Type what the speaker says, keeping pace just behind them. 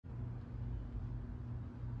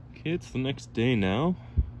Okay, it's the next day now.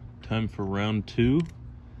 Time for round 2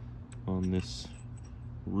 on this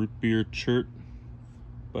root beer Chert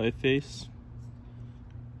biface.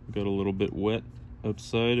 Got a little bit wet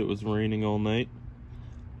outside. It was raining all night.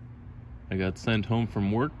 I got sent home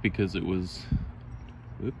from work because it was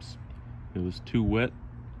too wet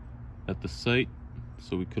at the site,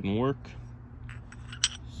 so we couldn't work.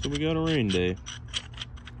 So we got a rain day,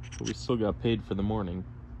 but we still got paid for the morning,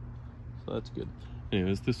 so that's good.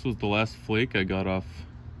 Anyways, this was the last flake I got off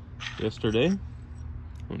yesterday. I'm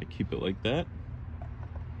gonna keep it like that.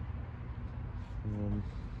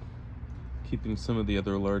 Keeping some of the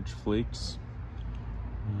other large flakes.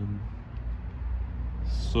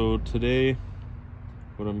 So today,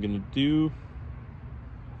 what I'm gonna do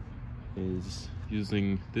is,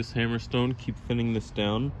 using this Hammerstone, keep thinning this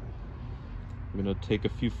down. I'm gonna take a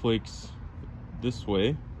few flakes this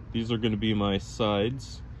way. These are gonna be my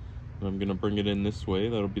sides. And I'm gonna bring it in this way.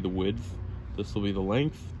 That'll be the width. This will be the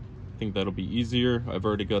length. I think that'll be easier. I've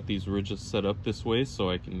already got these ridges set up this way, so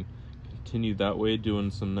I can continue that way, doing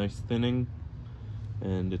some nice thinning.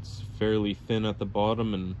 And it's fairly thin at the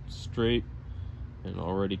bottom and straight, and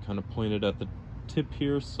already kind of pointed at the tip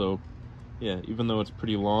here. So yeah, even though it's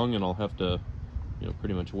pretty long and I'll have to,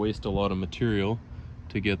 pretty much waste a lot of material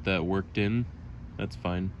to get that worked in, that's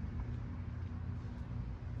fine.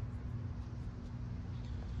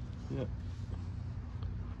 Yeah.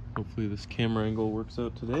 Hopefully this camera angle works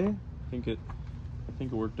out today. I think it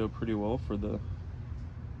worked out pretty well for the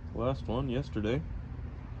last one yesterday.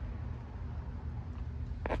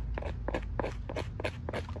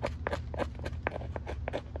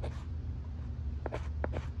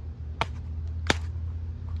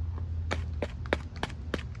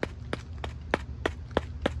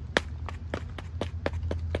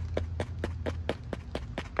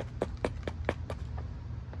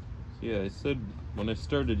 Yeah, I said when I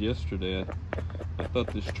started yesterday, I thought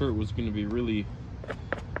this Chert was going to be really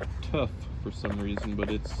tough for some reason, but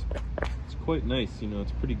it's quite nice.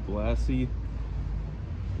 It's pretty glassy.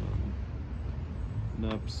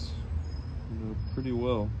 Knaps, pretty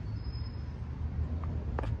well.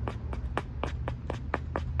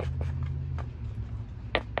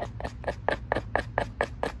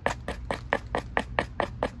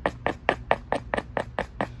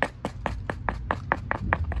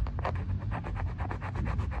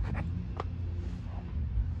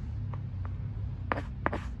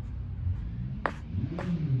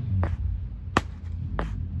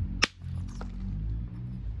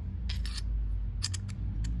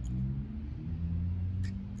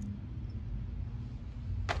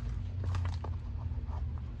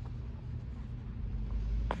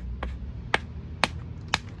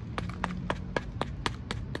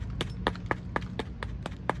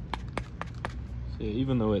 Yeah,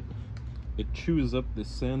 even though it chews up this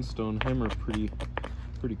sandstone hammer pretty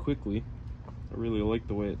quickly, I really like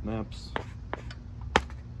the way it naps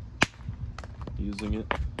using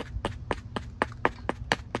it.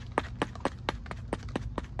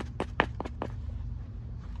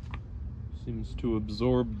 Seems to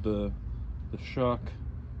absorb the shock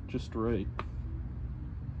just right.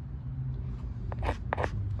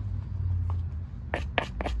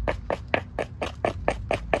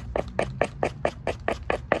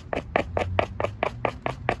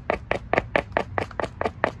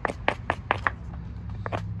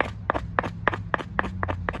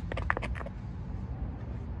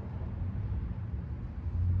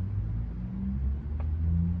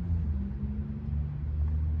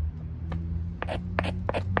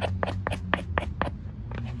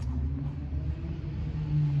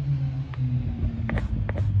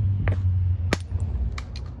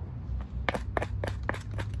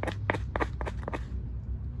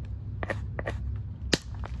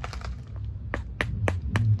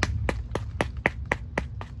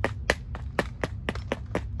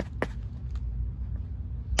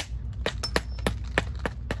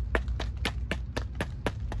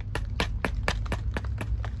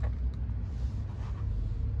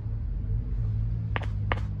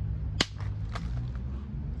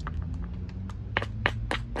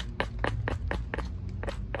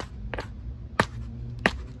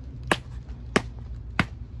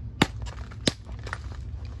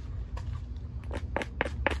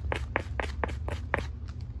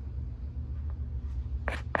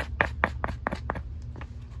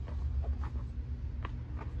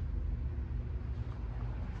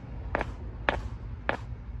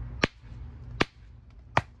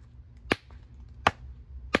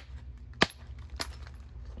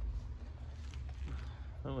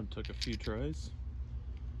 That one took a few tries.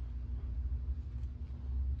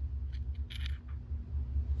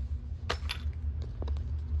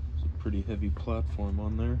 pretty heavy platform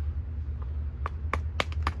on there.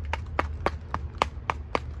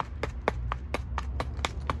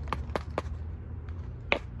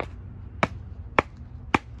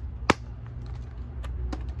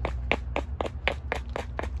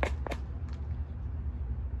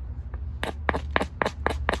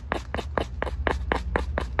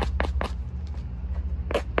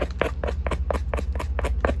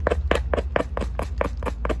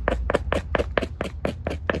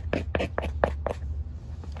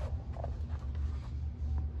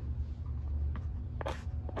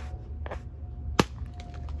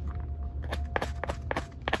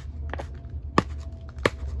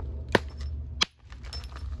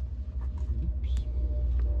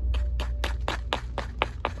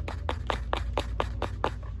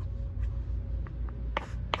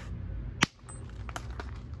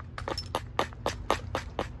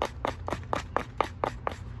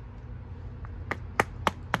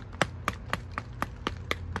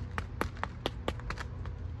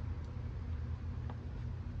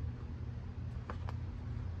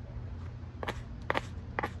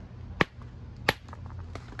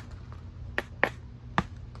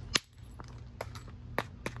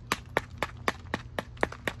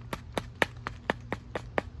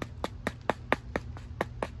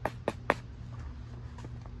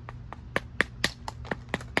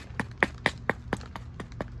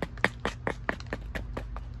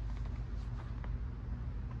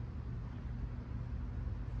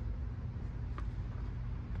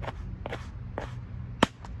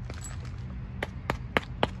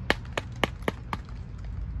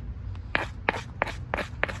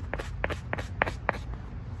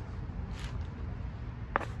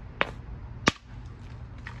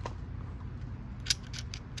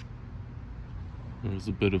 There was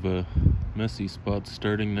a bit of a messy spot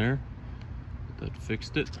starting there, but that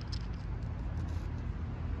fixed it.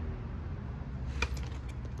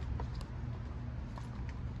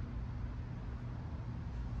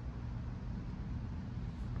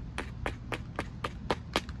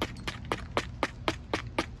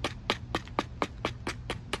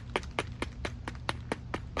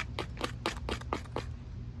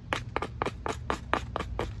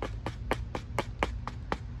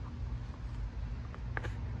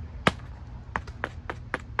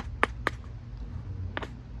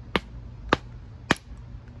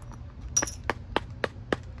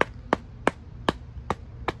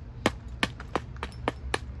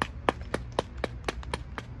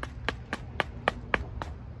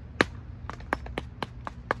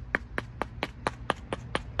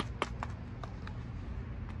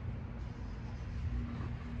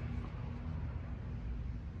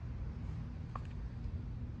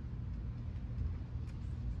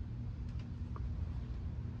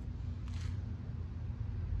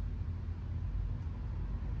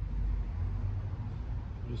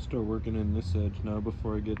 Just start working in this edge now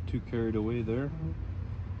before I get too carried away there.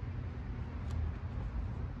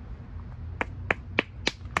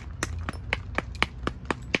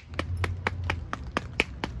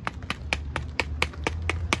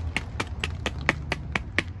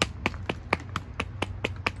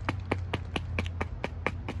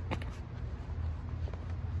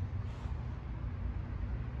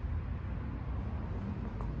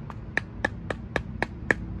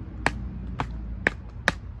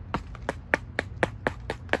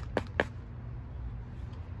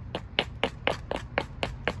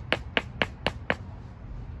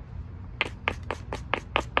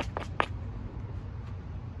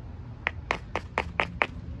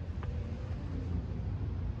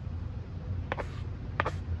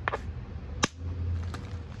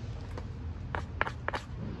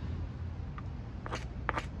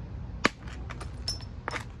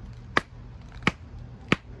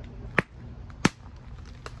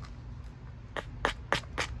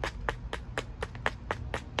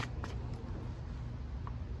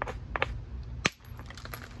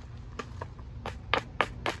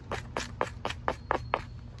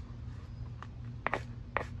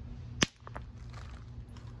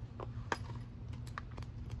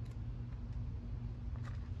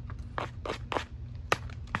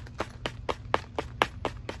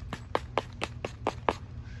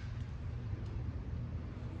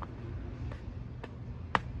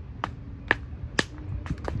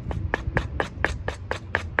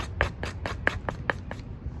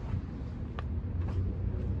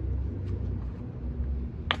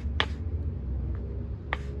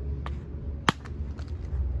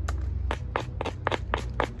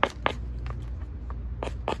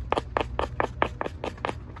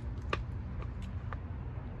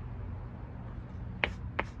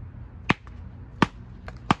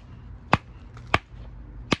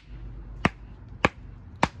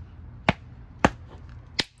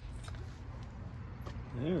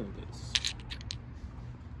 There it is.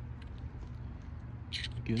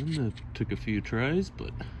 Again, that took a few tries,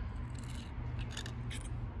 but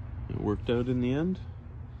it worked out in the end.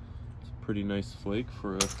 It's a pretty nice flake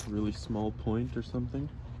for a really small point or something.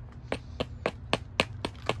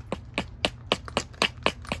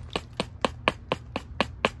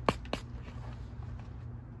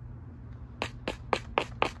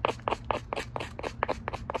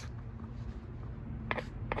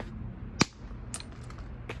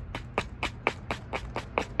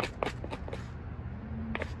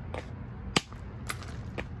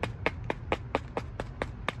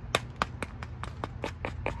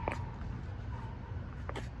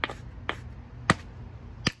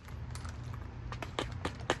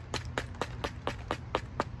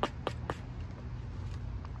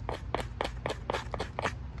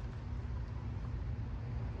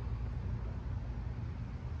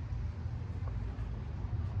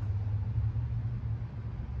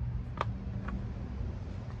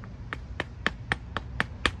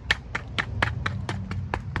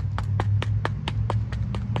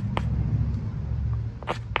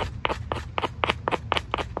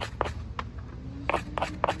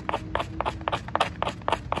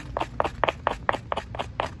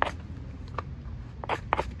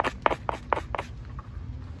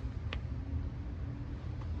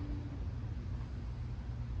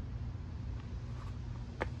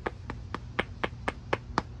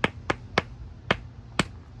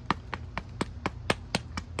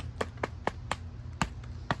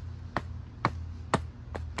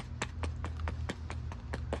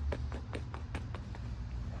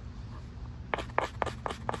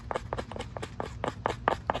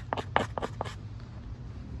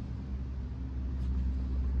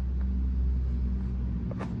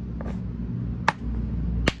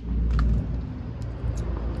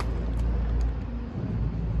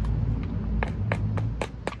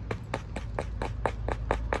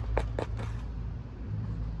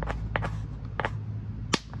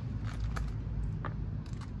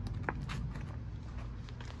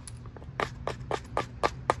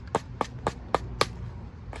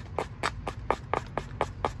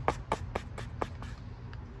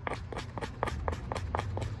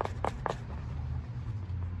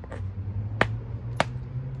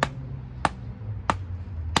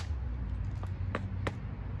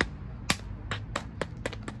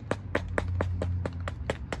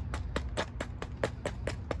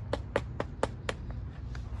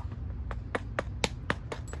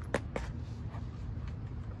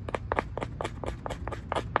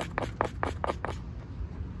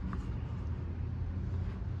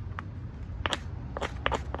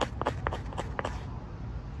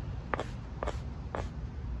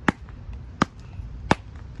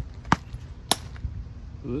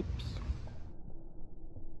 Oops.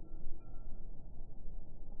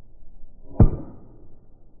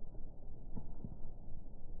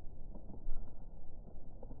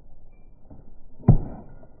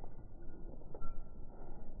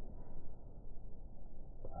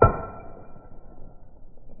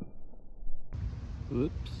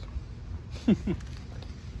 Oops.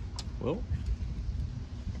 Well,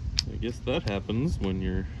 I guess that happens when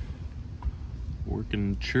you're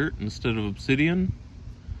working chert instead of obsidian.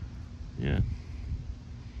 Yeah.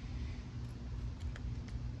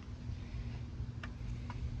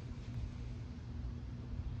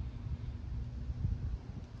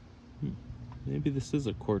 Maybe this is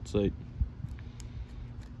a quartzite.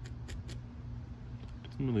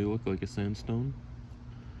 Doesn't really look like a sandstone.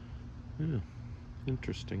 Yeah,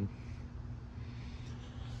 interesting.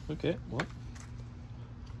 Okay, well,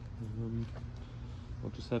 I'll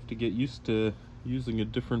just have to get used to using a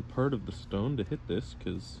different part of the stone to hit this,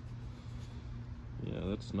 because yeah,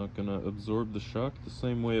 that's not gonna absorb the shock the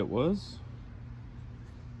same way it was.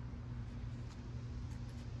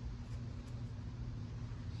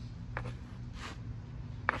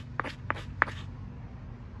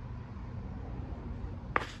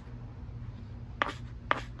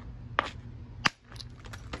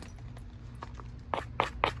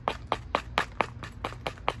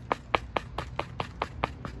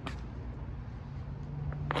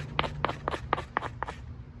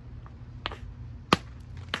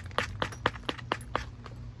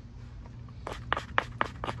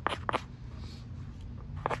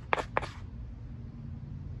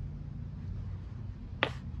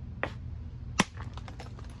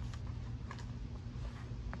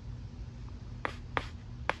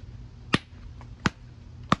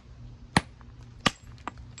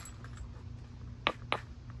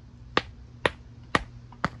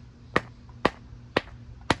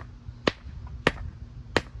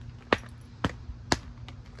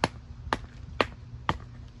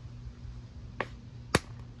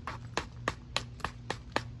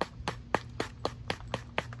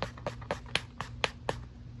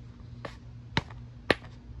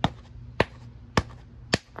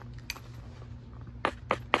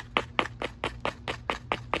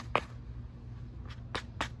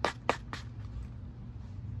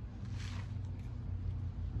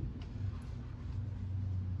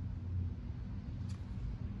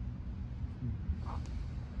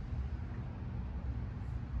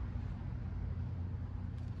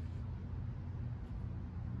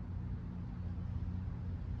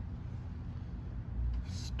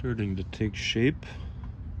 Starting to take shape.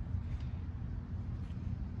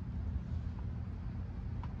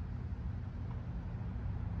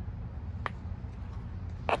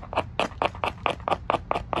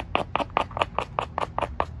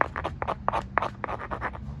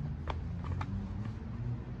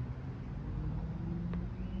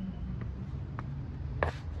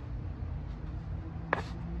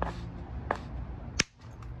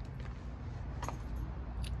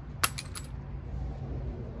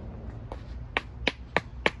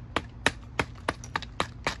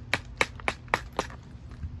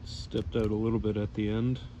 Stepped out a little bit at the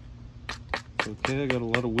end. Okay, I got a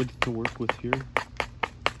lot of width to work with here.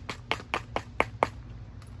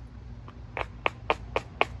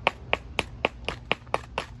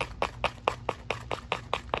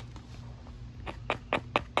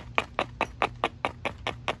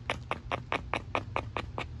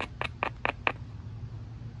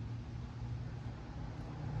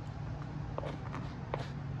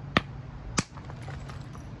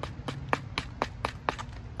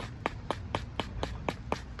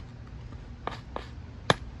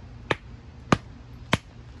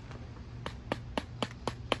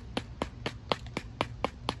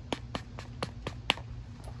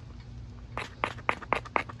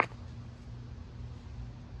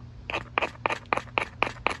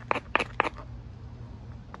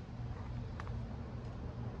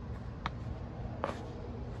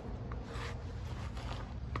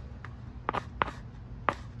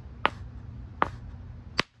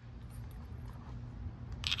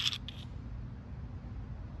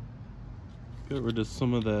 Got rid of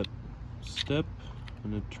some of that step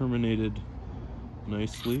and it terminated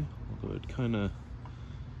nicely, although it kind of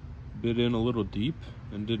bit in a little deep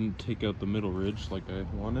and didn't take out the middle ridge like I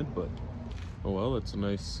wanted, but oh well, it's a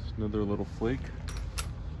nice, another little flake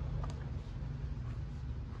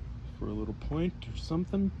for a little point or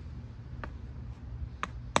something.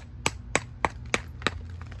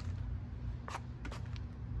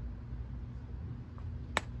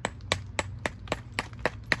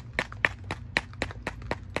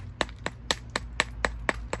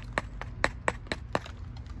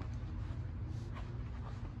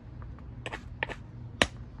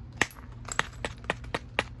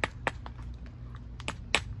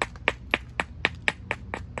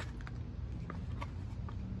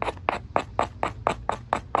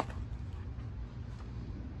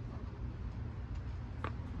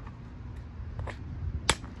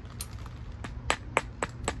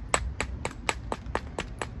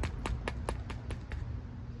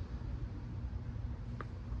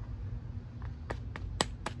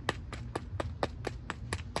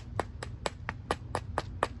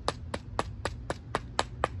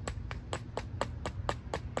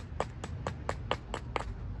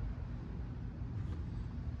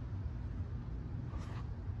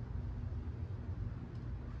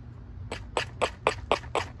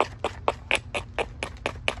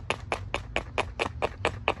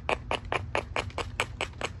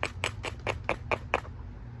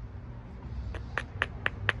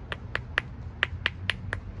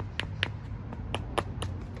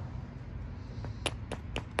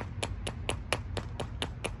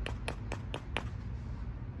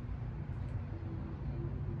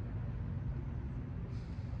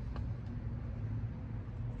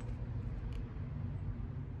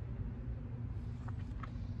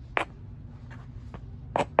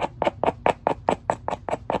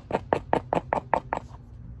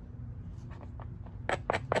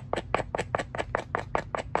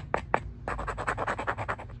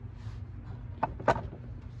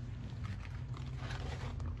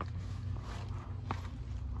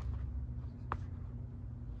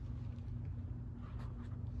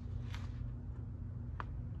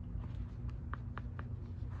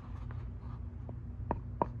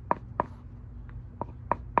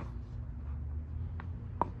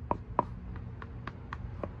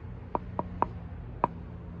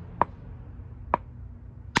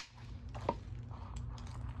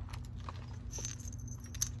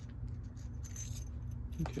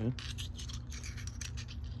 Okay.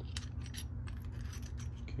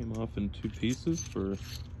 Came off in two pieces for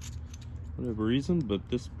whatever reason, but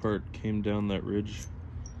this part came down that ridge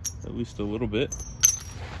at least a little bit.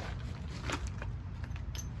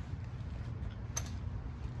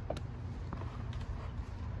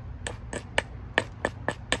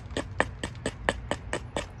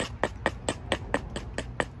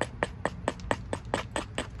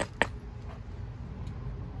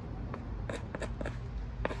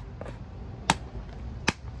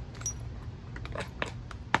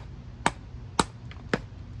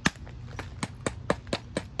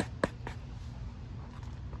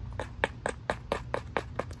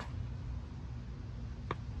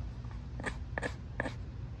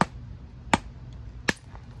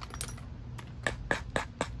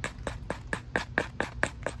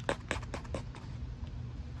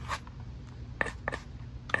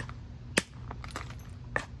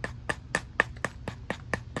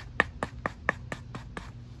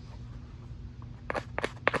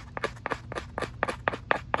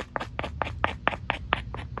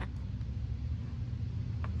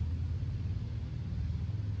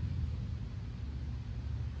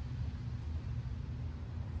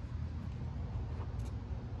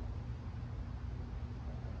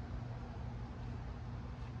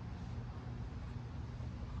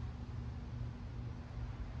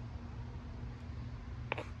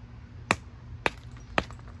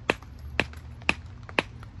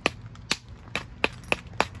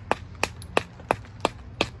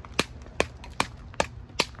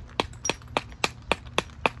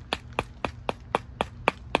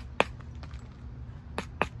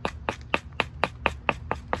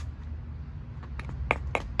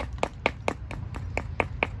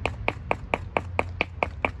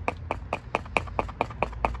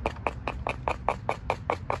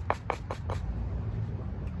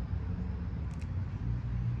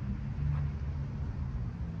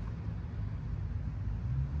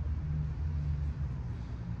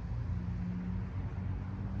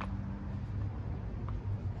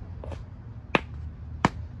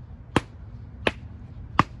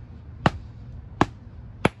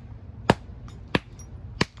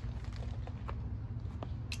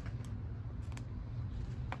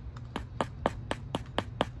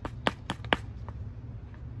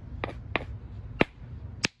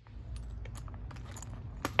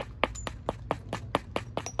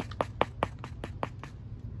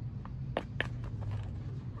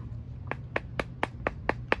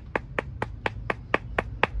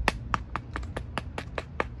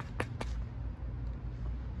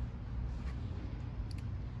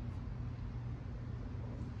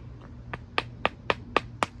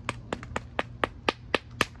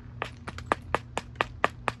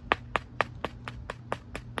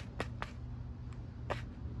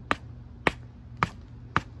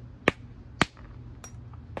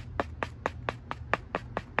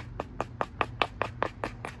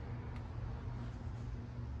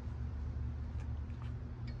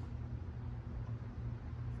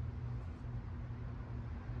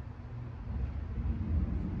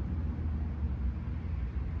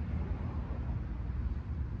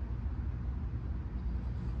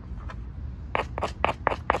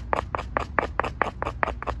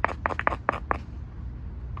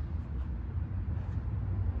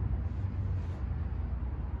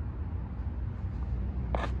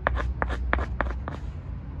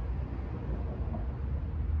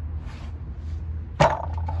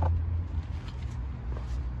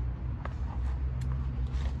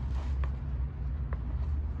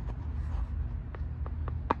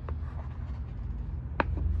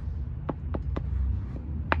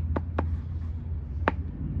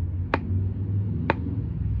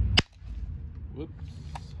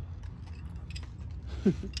 Whoops.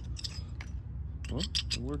 Well,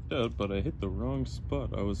 it worked out, but I hit the wrong spot.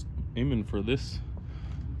 I was aiming for this,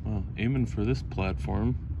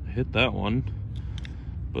 platform. I hit that one,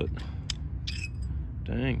 but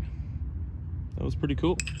dang, that was pretty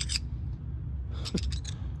cool.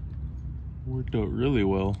 Worked out really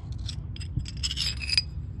well.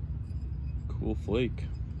 Cool flake.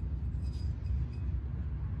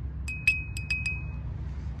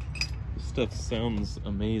 This stuff sounds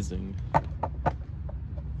amazing.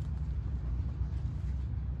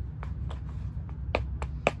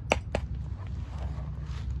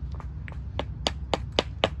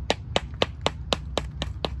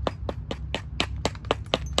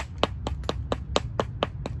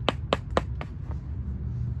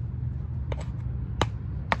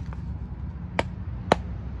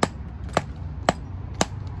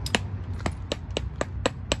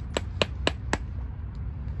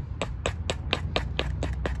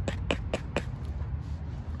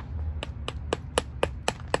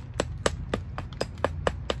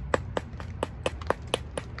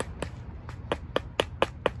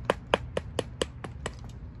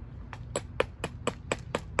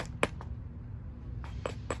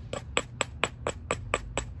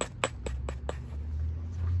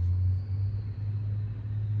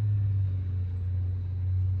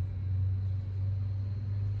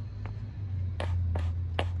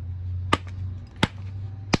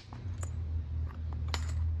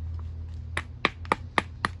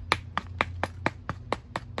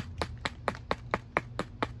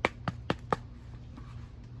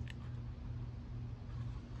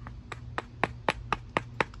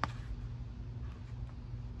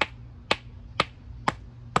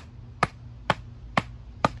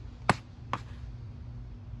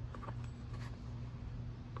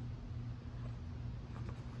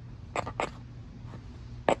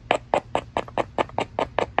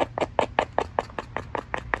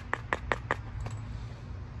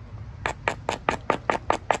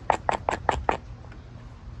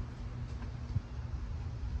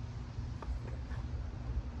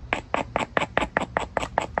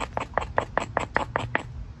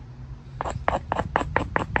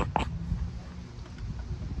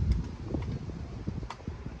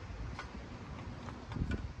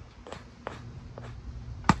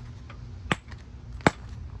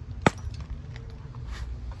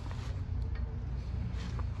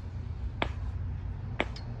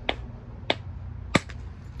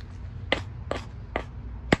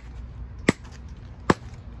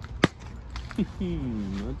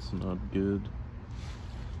 That's not good.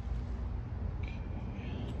 Okay.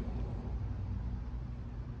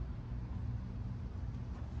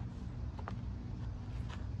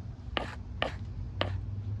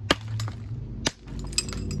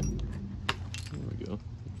 There we go.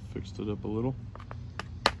 Fixed it up a little.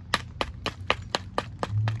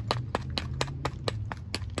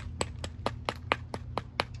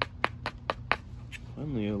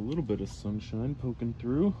 Finally, a little bit of sunshine poking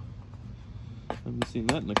through. Haven't seen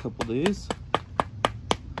that in a couple days.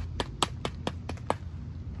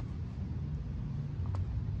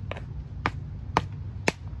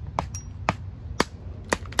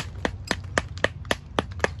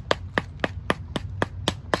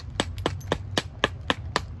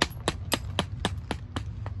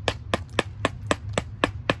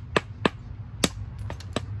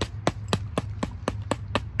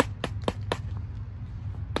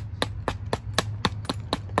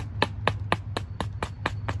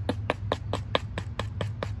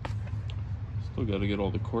 Still got to get all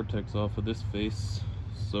the cortex off of this face,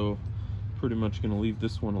 so pretty much gonna leave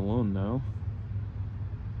this one alone now.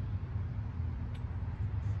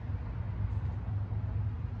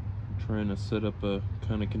 I'm trying to set up a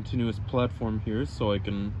kind of continuous platform here so I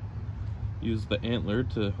can use the antler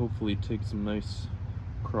to hopefully take some nice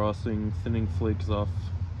crossing, thinning flakes off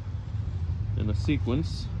in a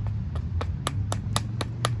sequence.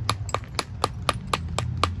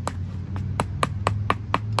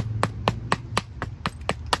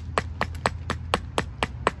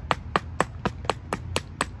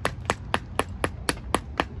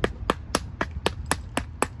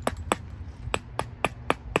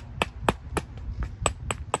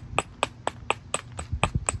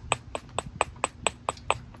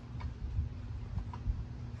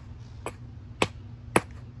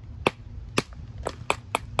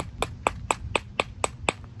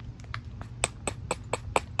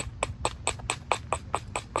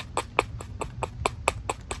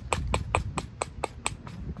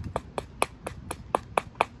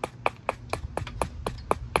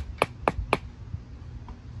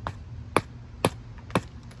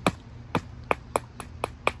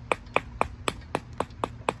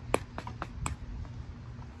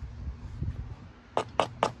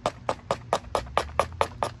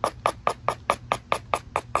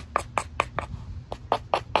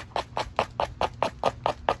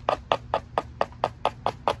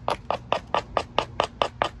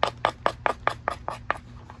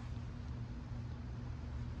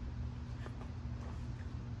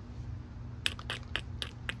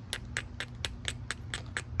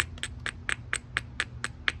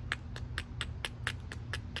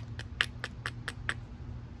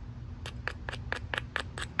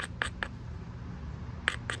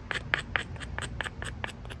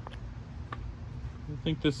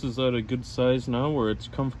 think this is at a good size now where it's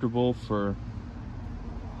comfortable for,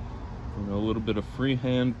 you know, a little bit of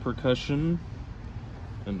freehand percussion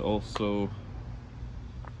and also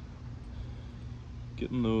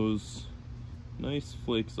getting those nice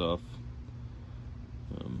flakes off.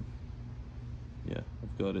 Yeah,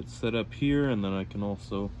 I've got it set up here, and then I can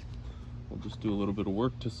also, I'll just do a little bit of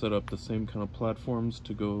work to set up the same kind of platforms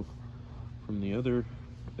to go from the other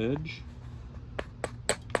edge.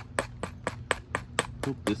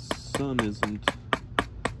 Hope this sun isn't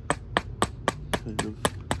kind of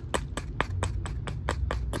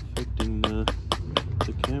affecting the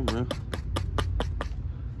camera.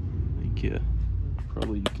 I think, yeah,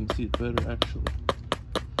 probably you can see it better actually.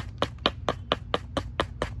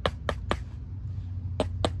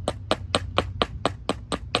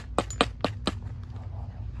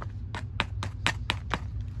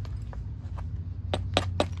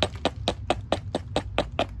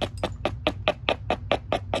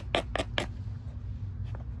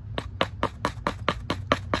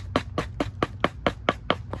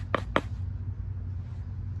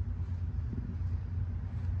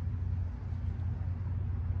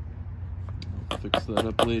 Fix that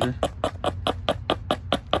up later.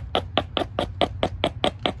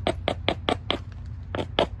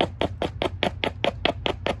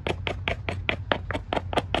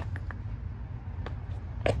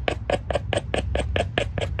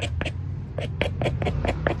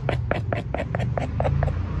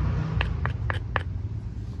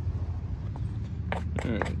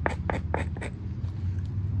 Alright.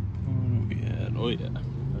 What do we had? Oh yeah,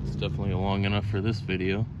 that's definitely long enough for this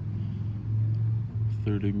video.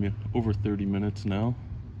 Over 30 minutes now.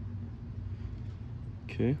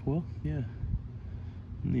 Okay, well, yeah.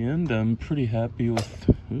 In the end, I'm pretty happy with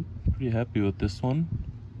this one.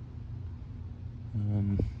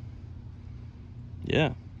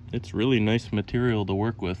 Yeah, it's really nice material to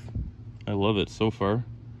work with. I love it so far.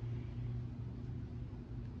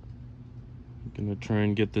 I'm gonna try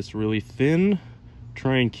and get this really thin.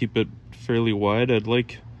 Try and keep it fairly wide. I'd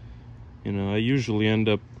like, you know, I usually end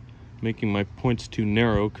up making my points too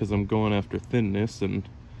narrow because I'm going after thinness and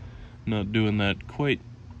not doing that quite,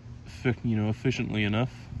 you know, efficiently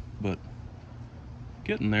enough, but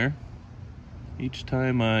getting there. Each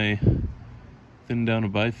time I thin down a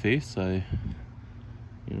biface, I,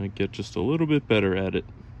 you know, get just a little bit better at it.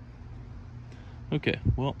 Okay,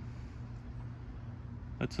 well,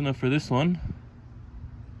 that's enough for this one.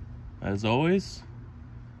 As always,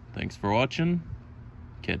 thanks for watching.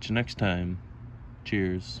 Catch you next time.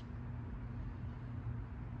 Cheers.